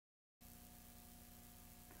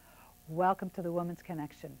Welcome to the Woman's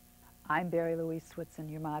Connection. I'm Barrie-Louise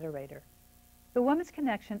Switzen, your moderator. The Woman's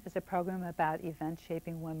Connection is a program about events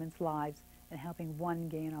shaping women's lives and helping one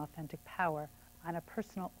gain authentic power on a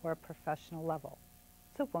personal or professional level.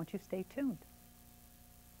 So won't you stay tuned?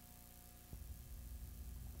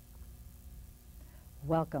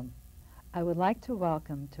 Welcome. I would like to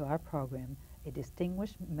welcome to our program a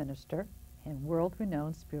distinguished minister and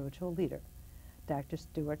world-renowned spiritual leader, Dr.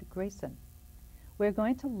 Stuart Grayson. We're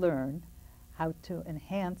going to learn how to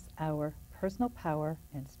enhance our personal power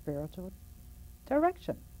and spiritual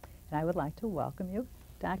direction. And I would like to welcome you.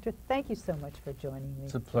 Doctor, thank you so much for joining me.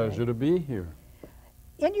 It's a pleasure to be here.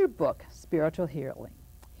 In your book, Spiritual Healing,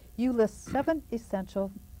 you list 7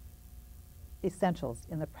 essentials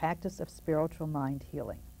in the practice of spiritual mind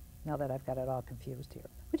healing. Now that I've got it all confused here,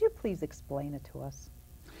 would you please explain it to us?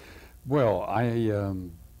 Well, I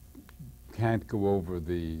can't go over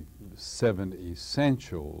the 7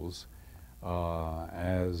 essentials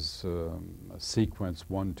as a sequence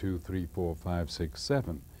 1, 2, 3, 4, 5, 6,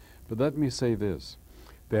 7. But let me say this,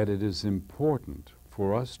 that it is important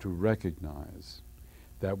for us to recognize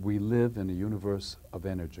that we live in a universe of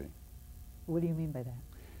energy. What do you mean by that?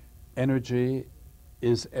 Energy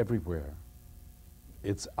is everywhere.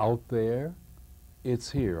 It's out there,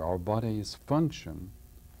 it's here. Our bodies function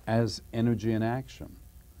as energy in action.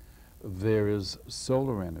 There is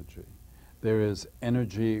solar energy. There is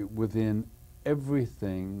energy within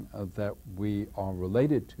everything that we are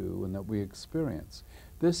related to and that we experience.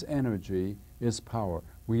 This energy is power.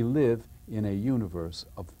 We live in a universe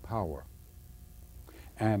of power.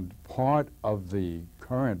 And part of the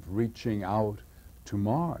current reaching out to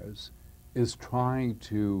Mars is trying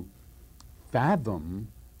to fathom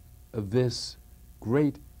this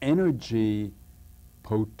great energy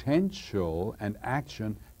potential and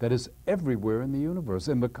action that is everywhere in the universe,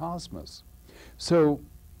 in the cosmos. So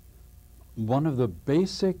one of the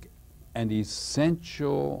basic and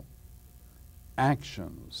essential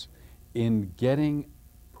actions in getting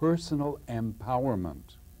personal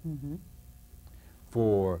empowerment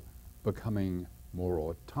for becoming more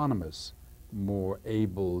autonomous, more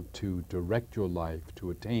able to direct your life, to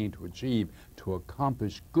attain, to achieve, to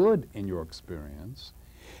accomplish good in your experience,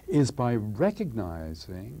 is by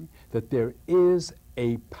recognizing that there is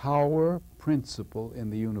a power principle in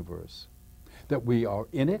the universe, that we are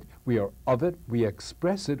in it, we are of it, we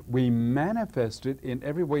express it, we manifest it in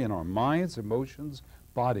every way in our minds, emotions,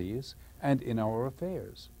 bodies, and in our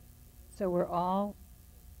affairs. So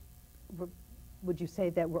would you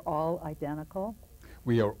say that we're all identical?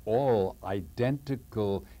 We are all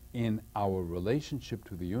identical in our relationship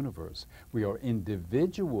to the universe. We are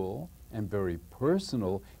individual and very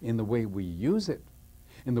personal in the way we use it,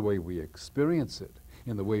 in the way we experience it,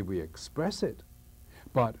 in the way we express it.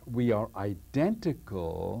 But we are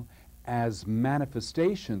identical as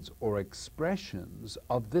manifestations or expressions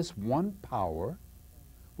of this one power,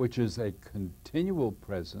 which is a continual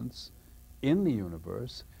presence in the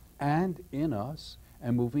universe and in us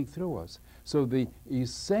and moving through us. So the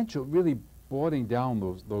essential, really boiling down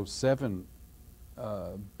those 7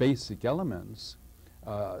 basic elements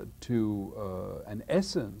to an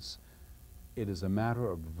essence, it is a matter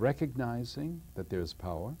of recognizing that there's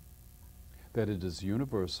power, that it is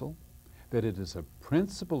universal, that it is a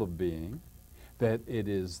principle of being, that it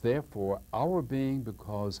is therefore our being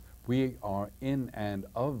because we are in and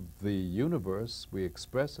of the universe, we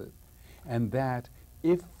express it, and that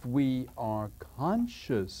if we are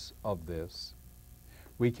conscious of this,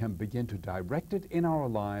 we can begin to direct it in our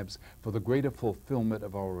lives for the greater fulfillment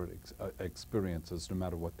of our experiences, no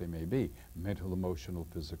matter what they may be, mental, emotional,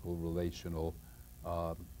 physical, relational,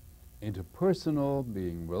 interpersonal,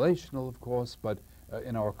 being relational, of course, but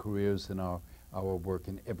in our careers, in our work,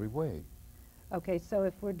 in every way. Okay, so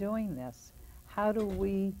if we're doing this, how do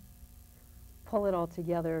we pull it all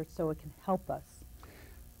together so it can help us?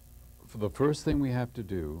 The first thing we have to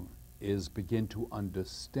do is begin to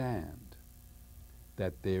understand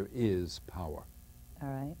that there is power. All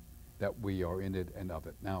right. That we are in it and of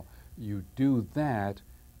it. Now, you do that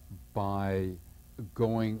by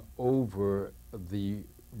going over the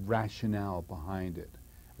rationale behind it.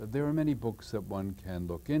 There are many books that one can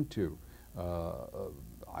look into.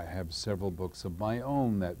 I have several books of my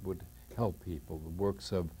own that would help people. The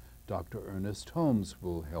works of Dr. Ernest Holmes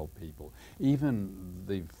will help people. Even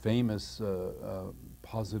the famous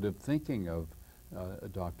positive thinking of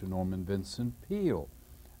Dr. Norman Vincent Peale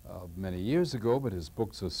many years ago, but his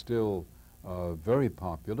books are still very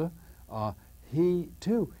popular. He,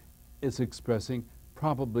 too, is expressing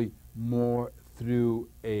probably more through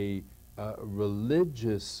a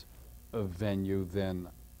religious venue than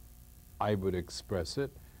I would express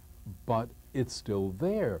it. but it's still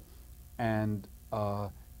there. And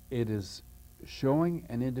it is showing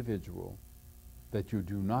an individual that you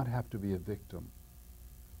do not have to be a victim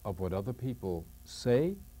of what other people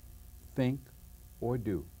say, think, or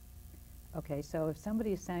do. Okay, so if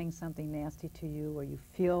somebody is saying something nasty to you, or you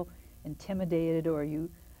feel intimidated, or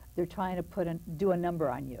they're trying to do a number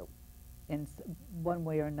on you in one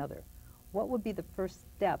way or another, what would be the first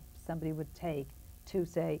step somebody would take to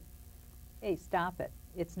say, hey, stop it,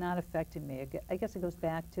 it's not affecting me? I guess it goes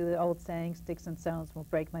back to the old saying, sticks and stones will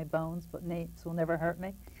break my bones, but names will never hurt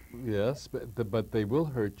me. Yes, but they will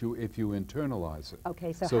hurt you if you internalize it.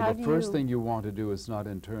 Okay, so So how the first thing you want to do is not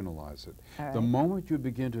internalize it. All The right. moment you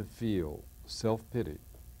begin to feel self-pity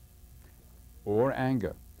or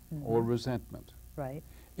anger or resentment, Right,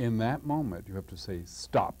 in that moment you have to say,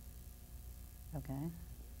 stop. okay.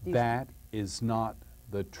 Do you- That is not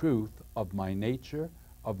the truth of my nature,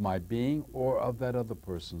 of my being, or of that other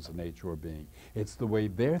person's nature or being. It's the way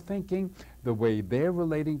they're thinking, the way they're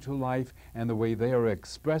relating to life, and the way they are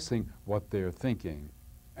expressing what they're thinking,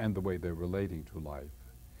 and the way they're relating to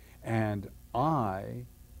life. And I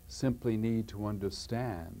simply need to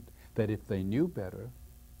understand that if they knew better,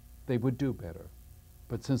 they would do better.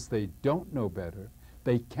 But since they don't know better,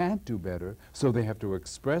 they can't do better, so they have to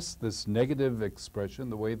express this negative expression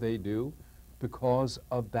the way they do because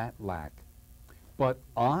of that lack. But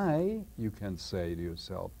you can say to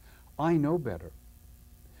yourself, I know better.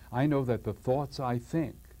 I know that the thoughts I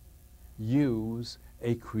think use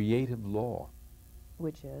a creative law.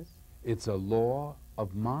 Which is? It's a law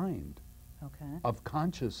of mind, Okay. of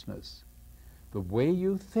consciousness. The way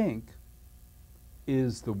you think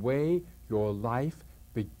is the way your life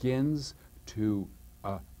begins to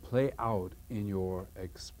play out in your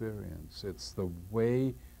experience. It's the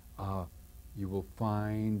way you will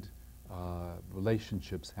find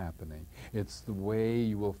relationships happening. It's the way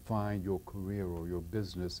you will find your career or your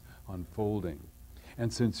business unfolding.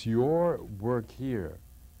 And since your work here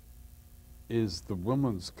is the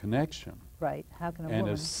woman's connection, Right, how can a and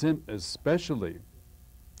woman... especially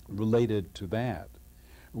related to that,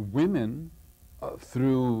 women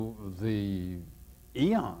through the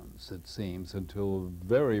eons, it seems, until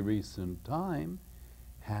very recent time,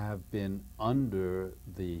 have been under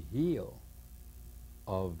the heel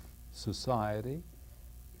of society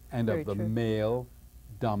and Very of the true.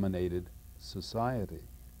 male-dominated society.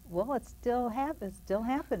 Well, it's still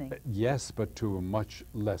happening. Yes, but to a much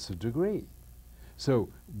lesser degree. So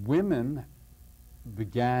women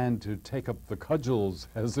began to take up the cudgels,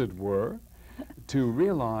 as it were, to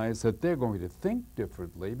realize that they're going to think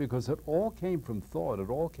differently, because it all came from thought, it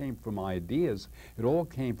all came from ideas, it all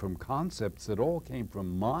came from concepts, it all came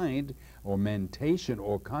from mind or mentation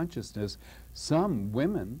or consciousness. Some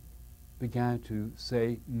women began to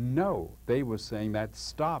say no. They were saying that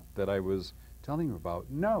stop that I was telling you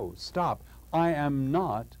about. No, stop. I am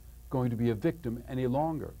not going to be a victim any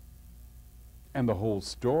longer. And the whole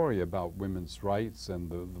story about women's rights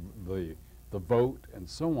and the vote and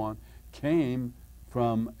so on came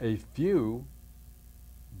from a few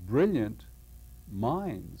brilliant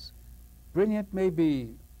minds. Brilliant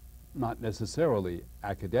maybe not necessarily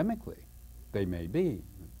academically, they may be,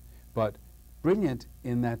 but brilliant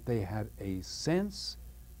in that they had a sense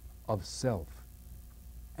of self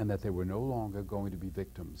and that they were no longer going to be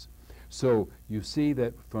victims. So you see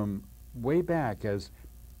that from way back, as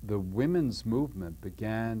the women's movement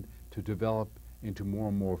began to develop into more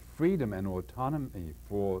and more freedom and autonomy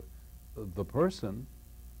for the person,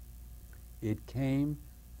 it came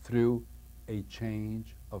through a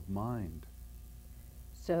change of mind,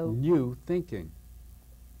 So, new thinking.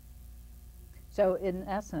 so in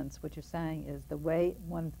essence, what you're saying is the way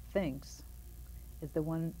one thinks is the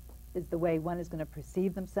way one is going to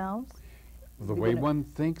perceive themselves. The way one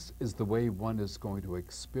thinks is the way one is going to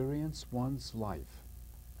experience one's life.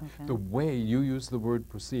 Okay. The way you use the word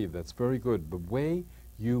perceive, that's very good. The way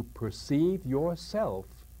you perceive yourself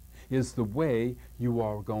is the way you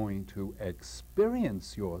are going to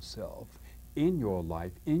experience yourself in your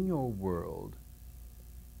life, in your world,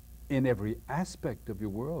 in every aspect of your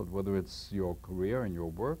world, whether it's your career and your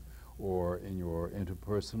work or in your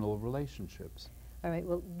interpersonal relationships. All right,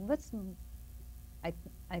 well,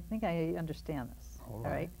 I think I understand this. All All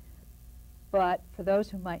right. right. But for those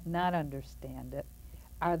who might not understand it,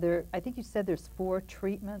 I think you said there's 4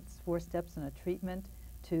 steps in a treatment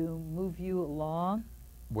to move you along?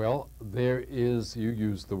 Well, there is, you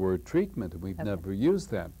used the word treatment, and we've Okay. never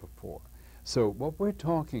used that before. So what we're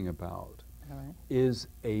talking about All right. is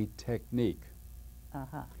a technique,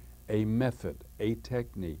 Uh-huh. a method, a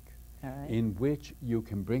technique All right. in which you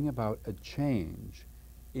can bring about a change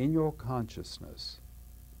in your consciousness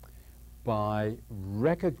by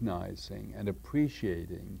recognizing and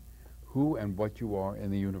appreciating who and what you are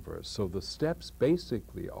in the universe. So the steps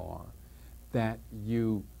basically are that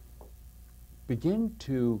you begin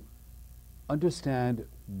to understand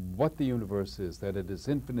what the universe is, that it is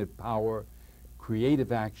infinite power,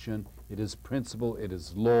 creative action, it is principle, it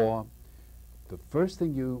is law. The first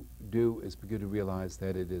thing you do is begin to realize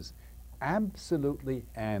that it is absolutely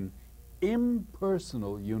an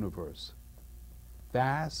impersonal universe,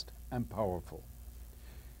 vast and powerful.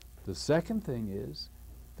 The second thing is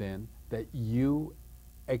then that you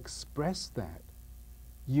express that.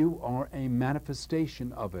 You are a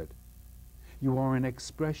manifestation of it. You are an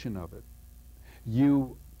expression of it.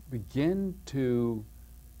 You begin to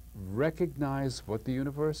recognize what the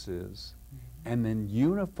universe is, and then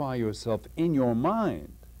unify yourself in your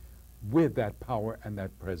mind with that power and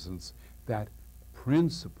that presence, that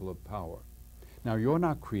principle of power. Now, you're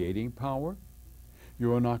not creating power.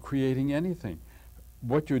 You're not creating anything.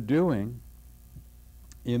 What you're doing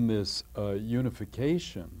in this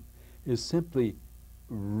unification is simply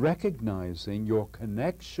recognizing your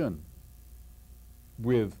connection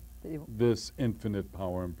with this infinite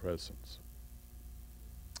power and presence.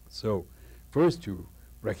 So first you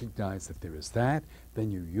recognize that there is that,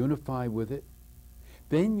 then you unify with it,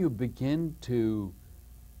 then you begin to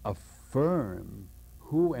affirm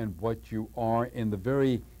who and what you are in the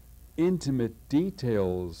very intimate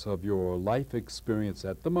details of your life experience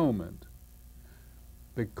at the moment,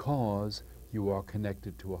 because you are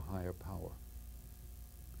connected to a higher power.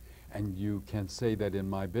 And you can say that in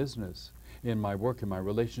my business, in my work, in my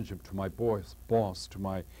relationship to my boss, to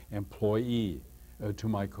my employee, to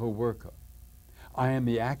my co-worker, I am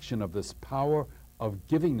the action of this power of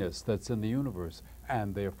givingness that's in the universe,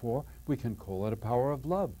 and therefore we can call it a power of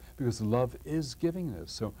love, because love is givingness.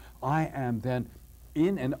 So I am then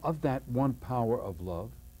in and of that one power of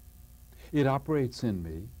love. It operates in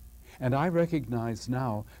me, and I recognize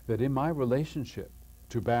now that in my relationship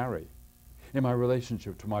to Barrie, in my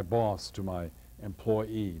relationship to my boss, to my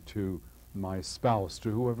employee, to my spouse,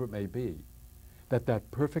 to whoever it may be, that that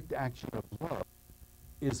perfect action of love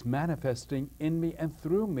is manifesting in me and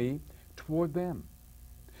through me toward them.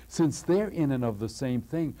 Since they're in and of the same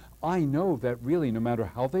thing, I know that really no matter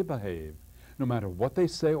how they behave, no matter what they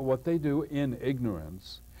say or what they do in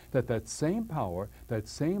ignorance, that that same power, that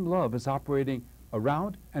same love is operating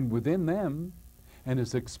around and within them and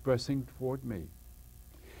is expressing toward me.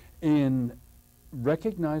 In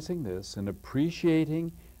recognizing this and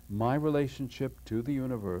appreciating my relationship to the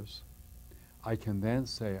universe, I can then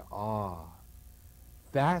say,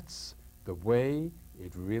 that's the way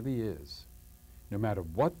it really is. No matter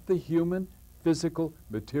what the human, physical,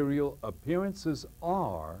 material appearances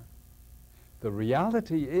are, the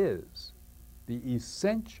reality is, the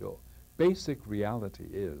essential, basic reality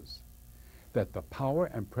is, that the power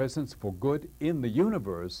and presence for good in the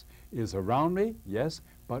universe is around me, yes,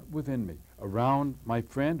 but within me. Around my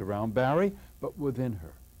friend, around Barrie, but within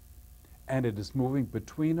her. And it is moving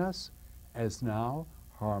between us as now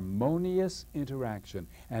harmonious interaction.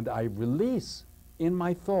 And I release in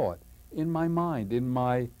my thought, in my mind, in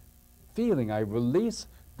my feeling, I release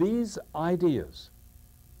these ideas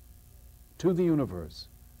to the universe,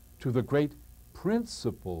 to the great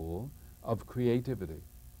principle of creativity.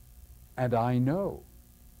 And I know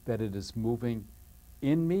that it is moving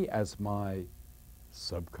in me as my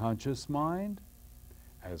subconscious mind,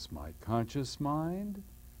 as my conscious mind,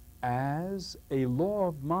 as a law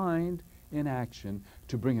of mind in action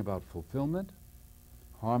to bring about fulfillment,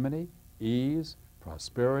 harmony, ease,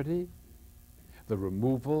 prosperity, the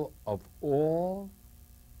removal of all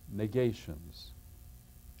negations.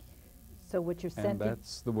 So what you're sending... And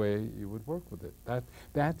that's the way you would work with it.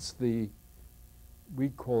 That's the, we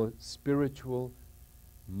call it spiritual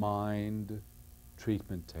mind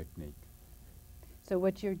treatment technique. So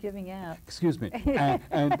what you're giving out... Excuse me.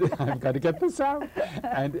 and I've got to get this out.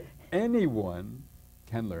 And anyone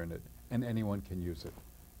can learn it, and anyone can use it.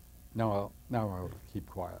 Now I'll keep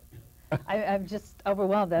quiet. I'm just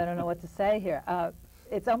overwhelmed. I don't know what to say here.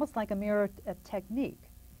 It's almost like a mirror technique.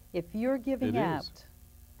 If you're giving out,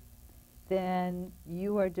 then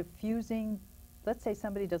you are diffusing, let's say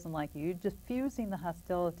somebody doesn't like you, you're diffusing the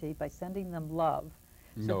hostility by sending them love.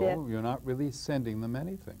 No, you're not really sending them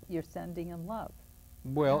anything. You're sending them love.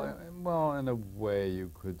 Well, well, in a way you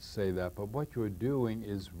could say that, but what you're doing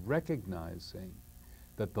is recognizing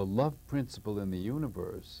that the love principle in the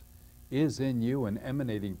universe is in you and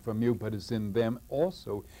emanating from you, but is in them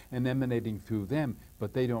also and emanating through them,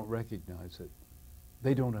 but they don't recognize it.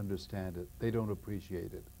 They don't understand it. They don't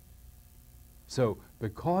appreciate it. So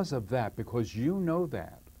because of that, because you know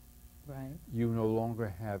that, Right. You no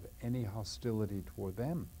longer have any hostility toward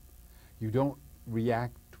them. You don't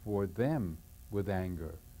react toward them with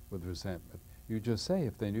anger, with resentment. You just say,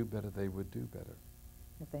 if they knew better, they would do better.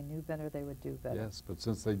 If they knew better, they would do better. Yes, but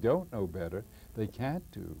since they don't know better, they can't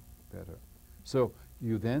do better. So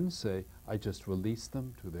you then say, I just release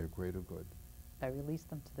them to their greater good. I release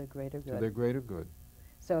them to their greater good. To their greater good.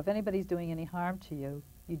 So if anybody's doing any harm to you,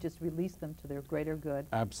 you just release them to their greater good.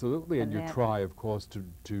 Absolutely, and you try, of course,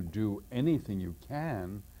 to do anything you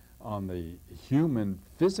can on the human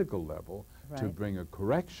physical level to bring a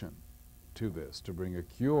correction to this, to bring a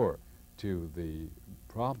cure to the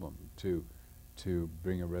problem, to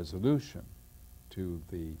bring a resolution to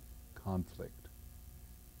the conflict.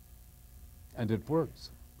 And it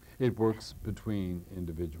works. It works between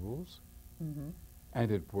individuals,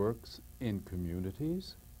 and it works in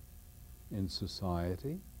communities, in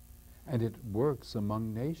society, and it works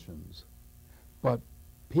among nations. But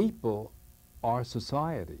people are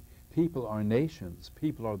society. People are nations.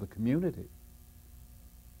 People are the community.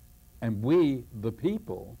 And we, the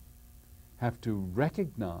people, have to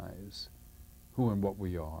recognize who and what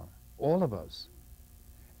we are, all of us,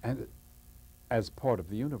 and as part of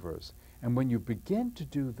the universe. And when you begin to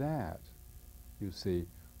do that, you see,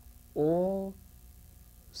 all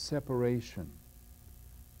separation,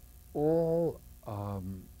 all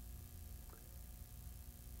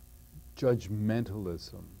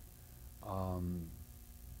judgmentalism,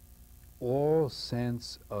 all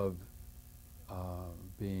sense of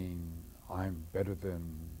being, I'm better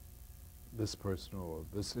than this person or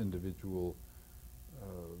this individual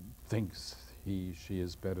thinks she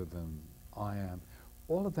is better than I am,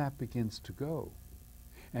 all of that begins to go.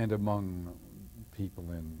 And among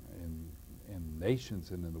people in nations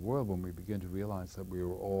and in the world, when we begin to realize that we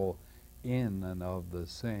are all in and of the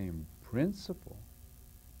same principle,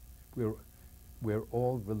 we're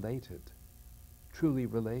all related, truly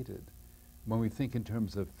related. When we think in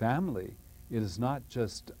terms of family, it is not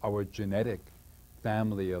just our genetic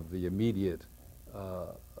family of the immediate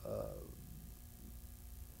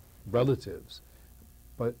relatives,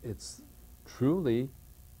 but it's truly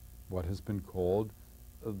what has been called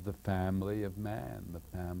the family of man,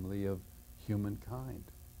 the family of humankind.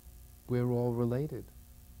 We're all related.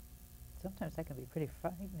 Sometimes that can be pretty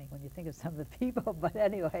frightening when you think of some of the people, but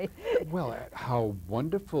anyway. Well, how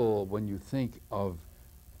wonderful when you think of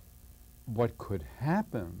what could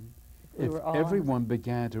happen if everyone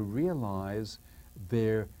began to realize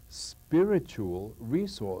their spiritual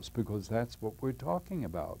resource, because that's what we're talking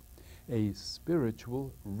about, a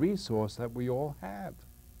spiritual resource that we all have.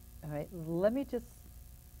 All right, let me just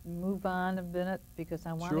move on a minute, because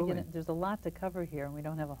I want to get in. There's a lot to cover here, and we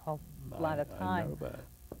don't have a whole lot of time. I know that.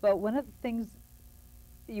 But one of the things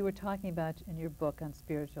you were talking about in your book on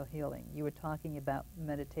spiritual healing, you were talking about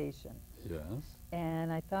meditation. Yes.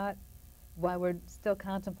 And I thought, while we're still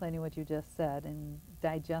contemplating what you just said and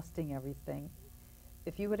digesting everything,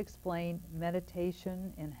 if you would explain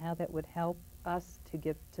meditation and how that would help us to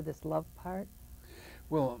get to this love part.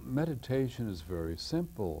 Well, meditation is very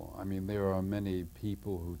simple. I mean, there are many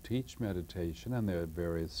people who teach meditation, and there are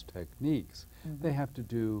various techniques. They have to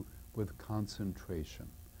do with concentration.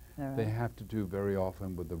 They have to do very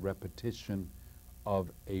often with the repetition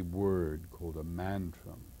of a word called a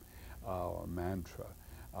mantra.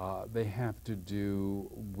 They have to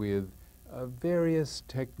do with various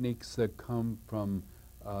techniques that come from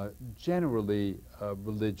generally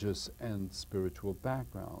religious and spiritual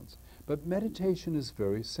backgrounds. But meditation is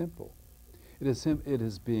very simple. It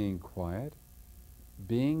is being quiet,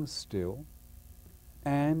 being still,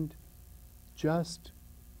 and just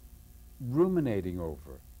ruminating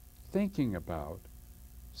over, thinking about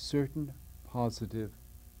certain positive,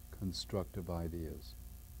 constructive ideas.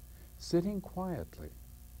 Sitting quietly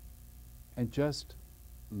and just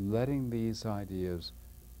letting these ideas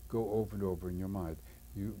go over and over in your mind.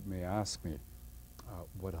 You may ask me,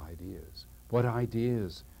 what ideas? What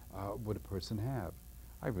ideas would a person have?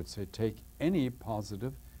 I would say take any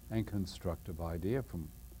positive and constructive idea from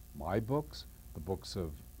my books, the books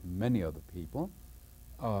of many other people,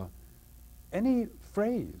 any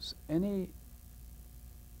phrase, any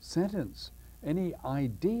sentence, any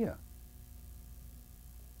idea.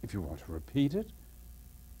 If you want to repeat it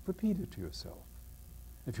to yourself.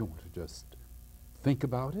 If you want to just think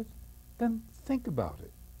about it, then think about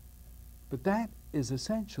it. But that is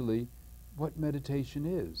essentially what meditation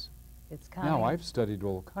is. It's calming. Now, I've studied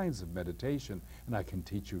all kinds of meditation, and I can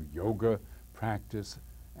teach you yoga practice,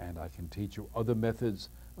 and I can teach you other methods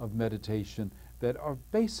of meditation that are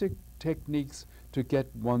basic techniques to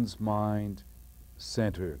get one's mind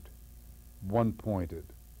centered, one-pointed.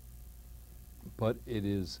 But it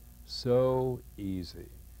is so easy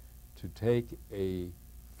to take a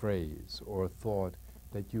phrase or a thought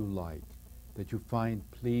that you like, that you find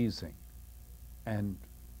pleasing, and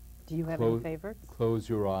Do you have any favorites? close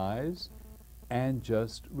your eyes and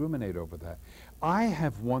just ruminate over that. I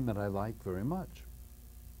have one that I like very much.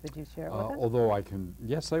 Would you share it with us? Although I can,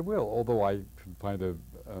 yes, I will, although I can find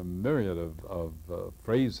a myriad of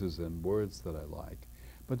phrases and words that I like.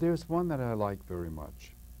 But there's one that I like very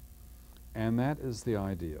much, and that is the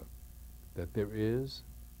idea that there is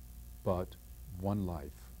but one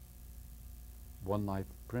life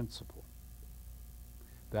principle.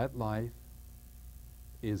 That life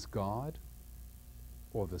is God,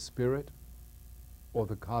 or the Spirit, or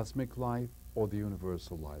the cosmic life, or the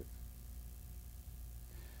universal life.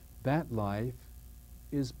 That life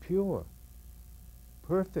is pure,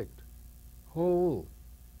 perfect, whole,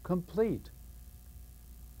 complete.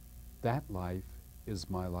 That life is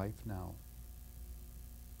my life now.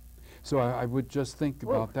 So I would just think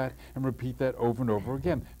about that and repeat that over and over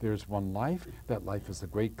again. There's one life. That life is the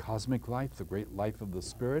great cosmic life, the great life of the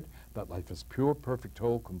Spirit. That life is pure, perfect,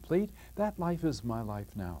 whole, complete. That life is my life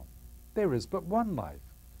now. There is but one life.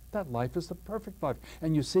 That life is the perfect life.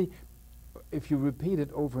 And you see, if you repeat it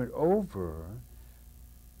over and over,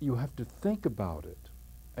 you have to think about it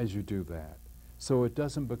as you do that, so it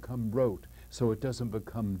doesn't become rote, so it doesn't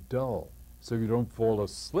become dull, so you don't fall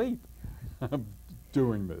asleep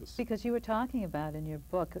doing this. Because you were talking about in your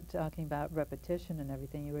book, talking about repetition and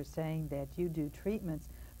everything, you were saying that you do treatments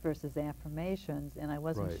versus affirmations, and I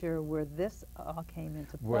wasn't sure where this all came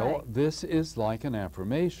into play. Well, this is like an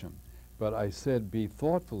affirmation, but I said be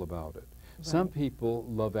thoughtful about it. Some people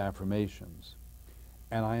love affirmations,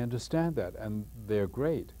 and I understand that, and they're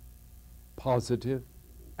great. Positive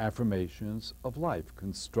affirmations of life,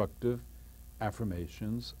 constructive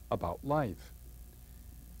affirmations about life.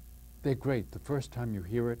 They're great. The first time you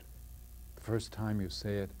hear it, the first time you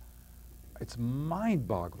say it, it's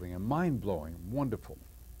mind-boggling and mind-blowing, wonderful.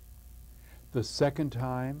 The second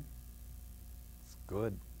time, it's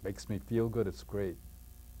good, makes me feel good, it's great.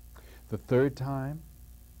 The third time,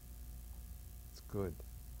 it's good.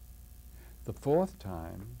 The fourth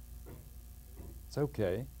time, it's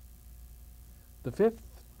okay. The fifth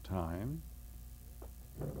time,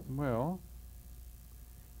 well,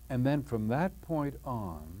 and then from that point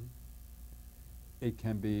on, it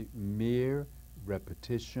can be mere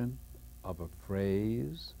repetition of a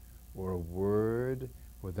phrase or a word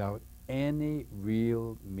without any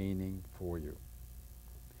real meaning for you.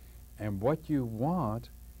 And what you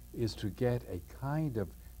want is to get a kind of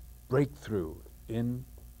breakthrough in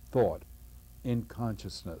thought, in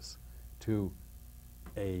consciousness, to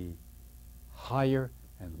a higher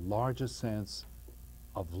and larger sense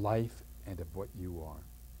of life and of what you are.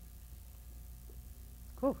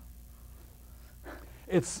 Cool.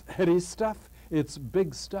 It's heady stuff, it's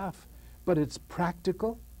big stuff, but it's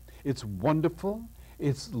practical, it's wonderful,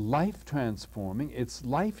 it's life-transforming, it's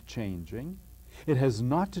life-changing. It has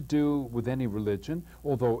not to do with any religion,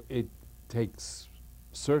 although it takes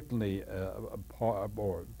certainly a part,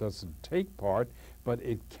 or doesn't take part, but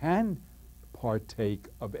it can partake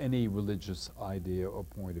of any religious idea or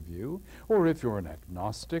point of view. Or if you're an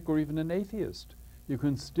agnostic or even an atheist, you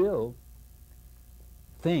can still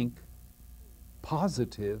think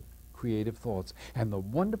positive, creative thoughts. And the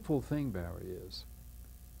wonderful thing, Barrie, is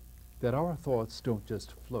that our thoughts don't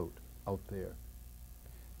just float out there.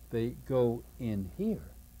 They go in here.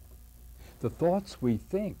 The thoughts we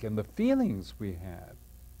think and the feelings we have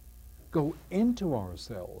go into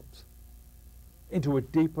ourselves, into a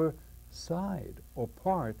deeper side or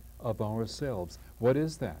part of ourselves. What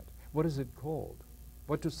is that? What is it called?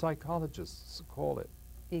 What do psychologists call it?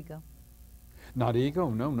 Ego. Not ego,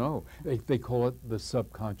 no. They call it the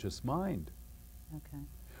subconscious mind. Okay.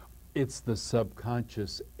 It's the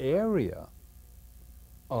subconscious area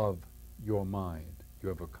of your mind. You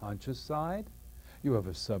have a conscious side, you have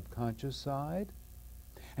a subconscious side,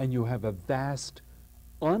 and you have a vast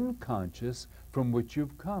unconscious from which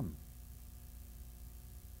you've come.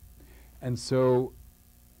 And so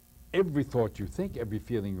every thought you think, every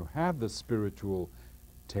feeling you have, the spiritual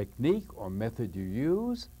technique or method you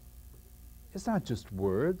use, it's not just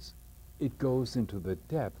words, it goes into the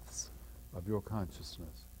depths of your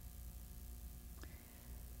consciousness.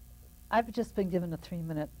 I've just been given a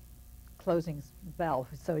 3-minute closing bell,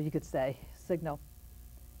 so you could say, signal.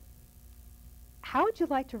 How would you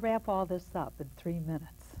like to wrap all this up in 3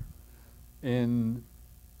 minutes? In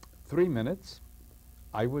 3 minutes,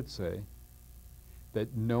 I would say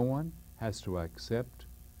that no one has to accept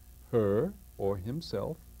her or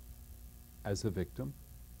himself as a victim.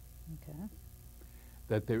 Okay.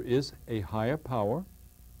 That there is a higher power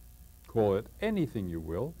call it anything you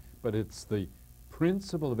will, but it's the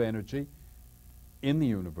principle of energy in the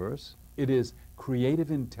universe. It is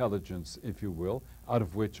creative intelligence, if you will, out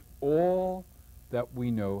of which all that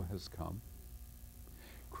we know has come.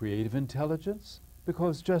 Creative intelligence,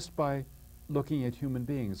 because just by looking at human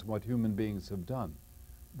beings, what human beings have done,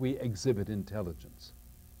 we exhibit intelligence.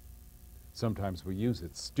 Sometimes we use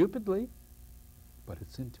it stupidly, but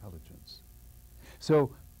it's intelligence.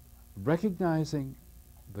 So recognizing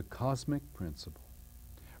the cosmic principle,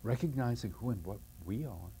 recognizing who and what we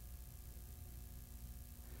are,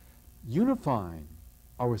 unifying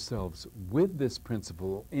ourselves with this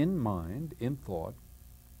principle in mind, in thought,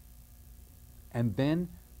 and then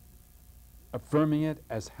affirming it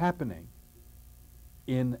as happening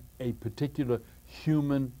in a particular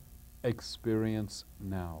human experience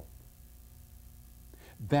now.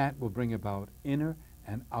 That will bring about inner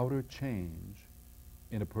and outer change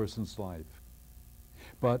in a person's life.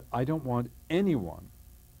 But I don't want anyone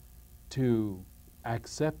to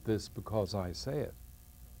accept this because I say it.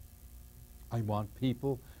 I want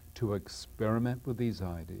people to experiment with these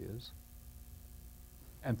ideas,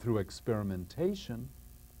 and through experimentation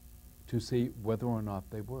to see whether or not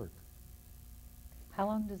they work. How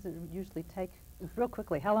long does it usually take, real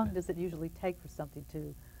quickly, how long does it usually take for something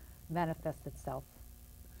to manifest itself?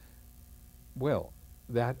 Well,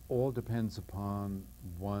 that all depends upon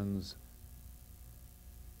one's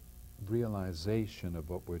realization of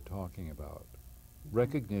what we're talking about.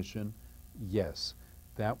 Recognition, yes,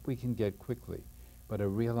 that we can get quickly, but a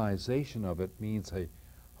realization of it means a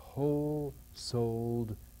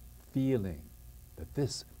whole-souled feeling that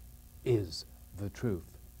this is the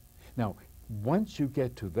truth. Now, once you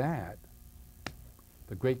get to that,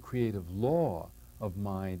 the great creative law of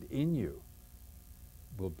mind in you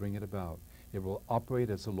will bring it about. It will operate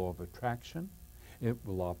as a law of attraction. It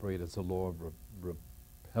will operate as a law of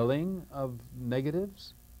repelling of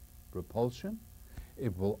negatives, repulsion.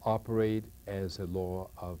 It will operate as a law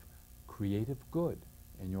of creative good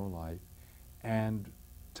in your life, and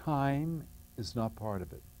time is not part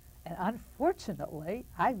of it. And unfortunately,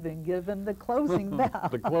 I've been given the closing bell.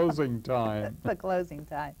 The closing time. The closing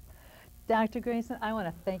time. Dr. Grayson, I want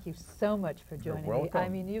to thank you so much for joining me. I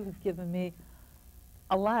mean, you've given me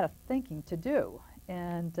a lot of thinking to do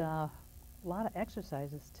and a lot of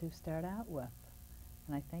exercises to start out with.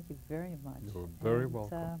 And I thank you very much. You're very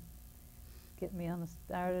welcome. Get me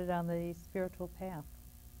started on the spiritual path.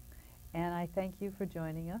 And I thank you for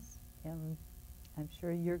joining us. And I'm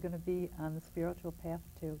sure you're going to be on the spiritual path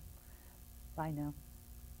too. Bye now.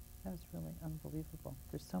 That was really unbelievable.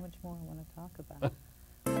 There's so much more I want to talk about.